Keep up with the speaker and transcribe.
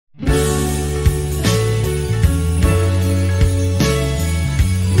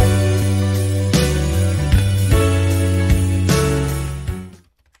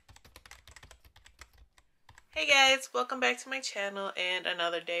welcome back to my channel and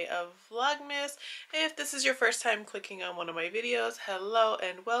another day of Vlogmas. If this is your first time clicking on one of my videos, hello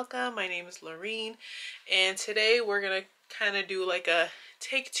and welcome. My name is Lorrien and today we're gonna kind of do like a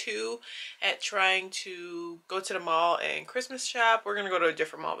take two at trying to go to the mall and Christmas shop. We're gonna go to a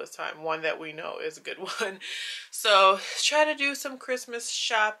different mall this time, one that we know is a good one. So try to do some Christmas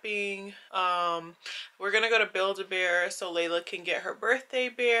shopping. We're gonna go to Build-A-Bear so Layla can get her birthday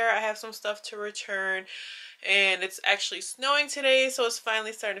bear. I have some stuff to return and it's actually snowing today, so it's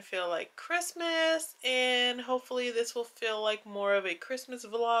finally starting to feel like Christmas, and hopefully this will feel like more of a Christmas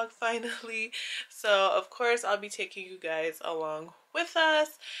vlog finally. So of course I'll be taking you guys along with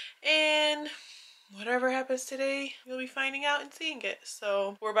us, and whatever happens today you'll be finding out and seeing it.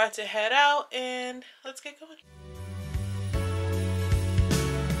 So we're about to head out and let's get going.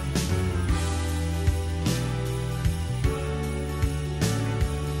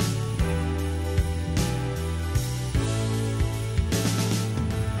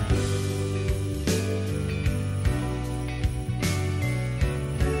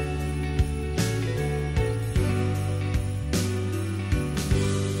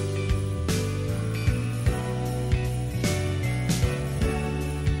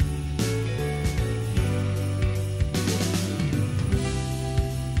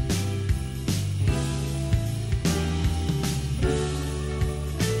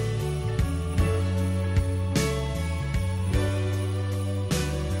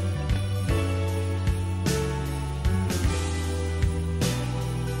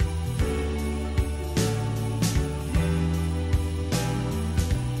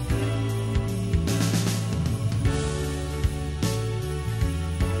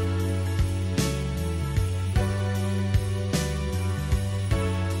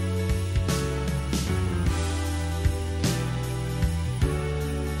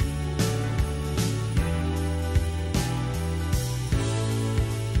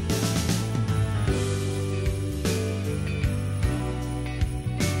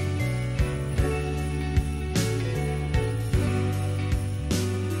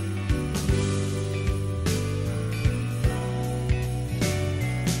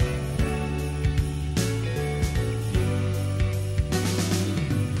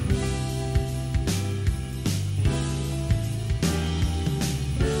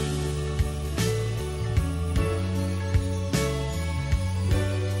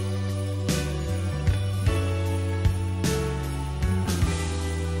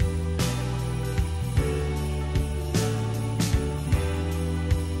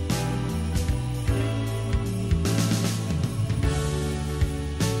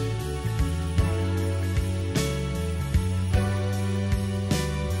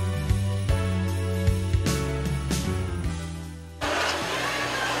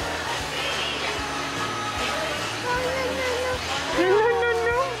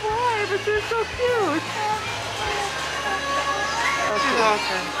 They're so cute.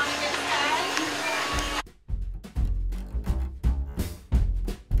 Okay.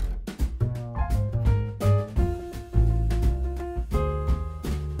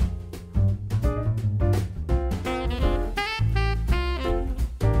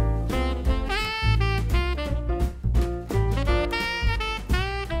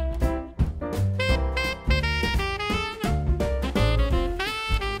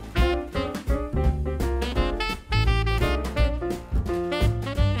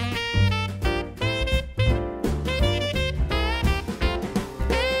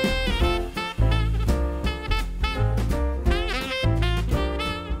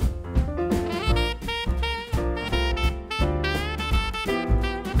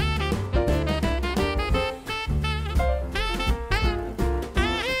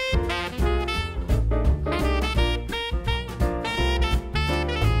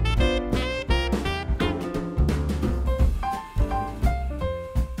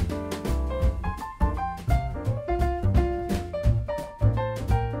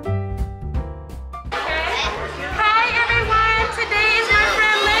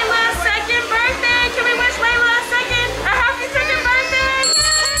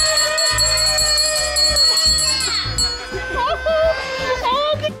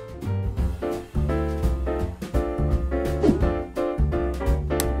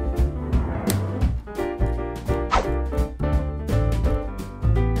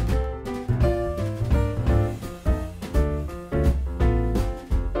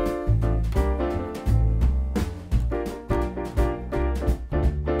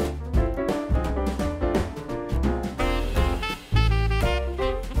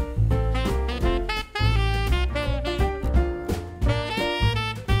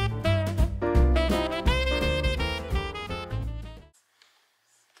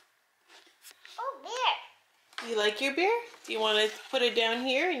 You like your bear? Do you want to put it down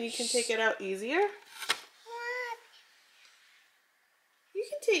here and you can take it out easier? You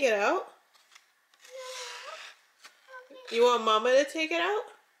can take it out. You want Mama to take it out?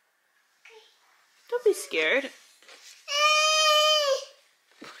 Don't be scared.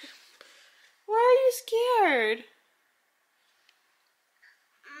 Why are you scared?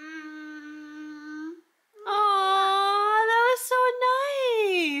 Oh, that was so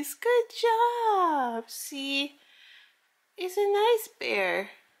nice. Good job. See, he's a nice bear.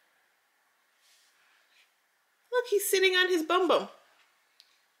 Look, he's sitting on his bum bum.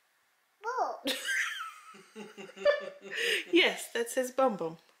 Yes, that's his bum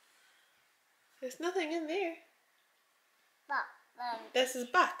bum. There's nothing in there. That's his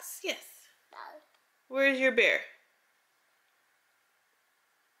box, yes. Where's your bear?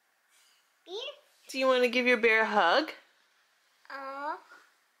 Do you want to give your bear a hug?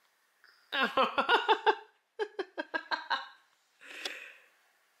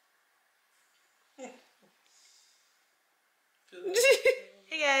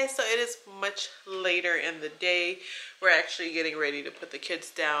 Hey guys, so it is much later in the day. We're actually getting ready to put the kids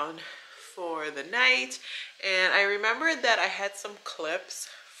down for the night, and I remembered that I had some clips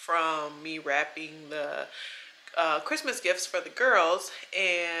from me wrapping the Christmas gifts for the girls,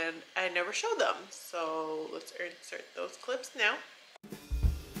 and I never showed them, so let's insert those clips now.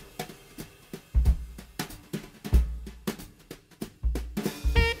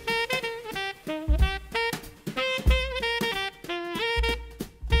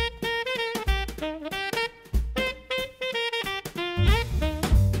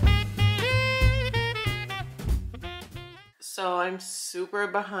 So I'm super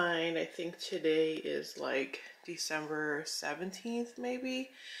behind. I think today is like December 17th maybe.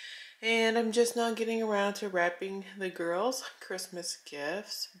 And I'm just not getting around to wrapping the girls' Christmas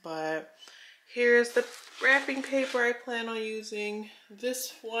gifts. But here's the wrapping paper I plan on using.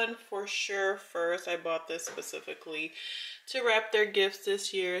 This one for sure first. I bought this specifically to wrap their gifts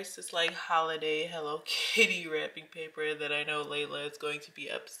this year. It's this like holiday Hello Kitty wrapping paper that I know Layla is going to be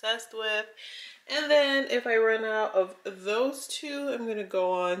obsessed with. And then if I run out of those two, I'm going to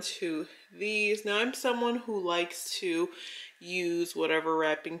go on to these. Now I'm someone who likes to use whatever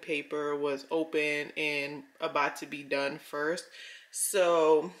wrapping paper was open and about to be done first.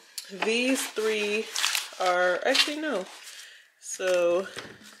 So these three are, actually no. So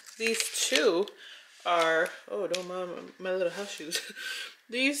these two are, oh don't mind my little house shoes.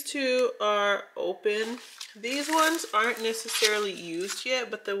 These two are open. These ones aren't necessarily used yet,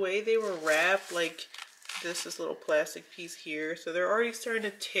 but the way they were wrapped, like this little plastic piece here, so they're already starting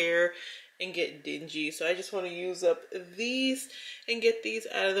to tear and get dingy. So I just want to use up these and get these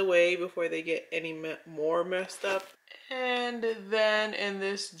out of the way before they get any more messed up. And then in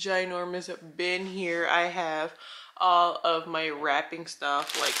this ginormous bin here, I have all of my wrapping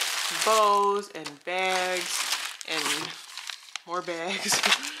stuff, like bows and bags and more bags.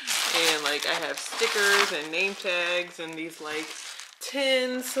 And like I have stickers and name tags and these like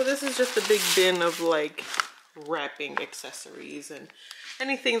tins. So this is just a big bin of like wrapping accessories and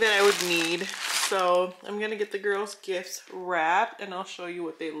anything that I would need. So I'm gonna get the girls' gifts wrapped and I'll show you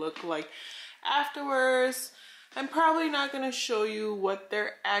what they look like afterwards. I'm probably not going to show you what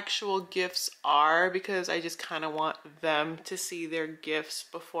their actual gifts are because I just kind of want them to see their gifts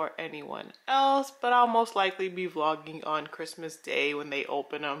before anyone else, but I'll most likely be vlogging on Christmas Day when they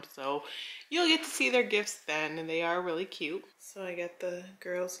open them, so you'll get to see their gifts then, and they are really cute. So I got the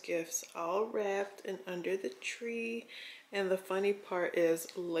girls' gifts all wrapped and under the tree, and the funny part is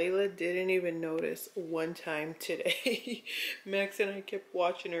Layla didn't even notice one time today. Max and I kept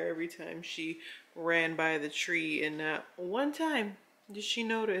watching her every time she ran by the tree, and not one time did she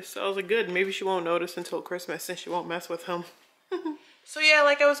notice. So I was like, good, maybe she won't notice until Christmas and she won't mess with him. So yeah,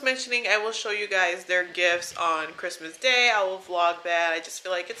 like I was mentioning, I will show you guys their gifts on Christmas Day. I will vlog that. I just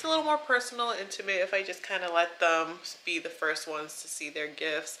feel like it's a little more personal, intimate if I just kind of let them be the first ones to see their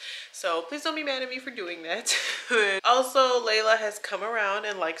gifts. So please don't be mad at me for doing that. Also, Layla has come around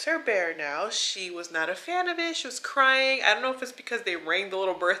and likes her bear now. She was not a fan of it. She was crying. I don't know if it's because they rang the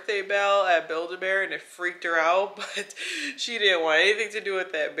little birthday bell at Build-A-Bear and it freaked her out, but she didn't want anything to do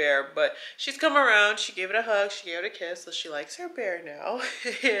with that bear. But she's come around. She gave it a hug. She gave it a kiss. So she likes her bear now.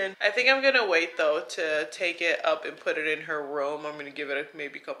 And I think I'm gonna wait though to take it up and put it in her room. I'm gonna give it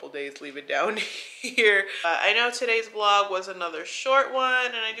maybe a couple days, leave it down here. I know today's vlog was another short one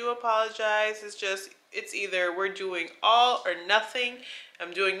and I do apologize. It's either we're doing all or nothing.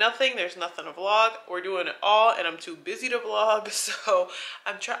 I'm doing nothing, there's nothing to vlog. We're doing it all and I'm too busy to vlog. So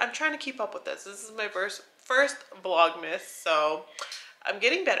I'm trying to keep up with this. This is my first Vlogmas, so I'm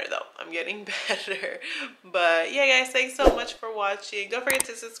getting better though. I'm getting better. But yeah, guys, thanks so much for watching. Don't forget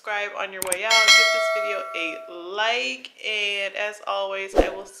to subscribe on your way out. Give this video a like. And as always, I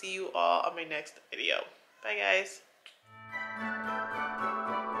will see you all on my next video. Bye, guys.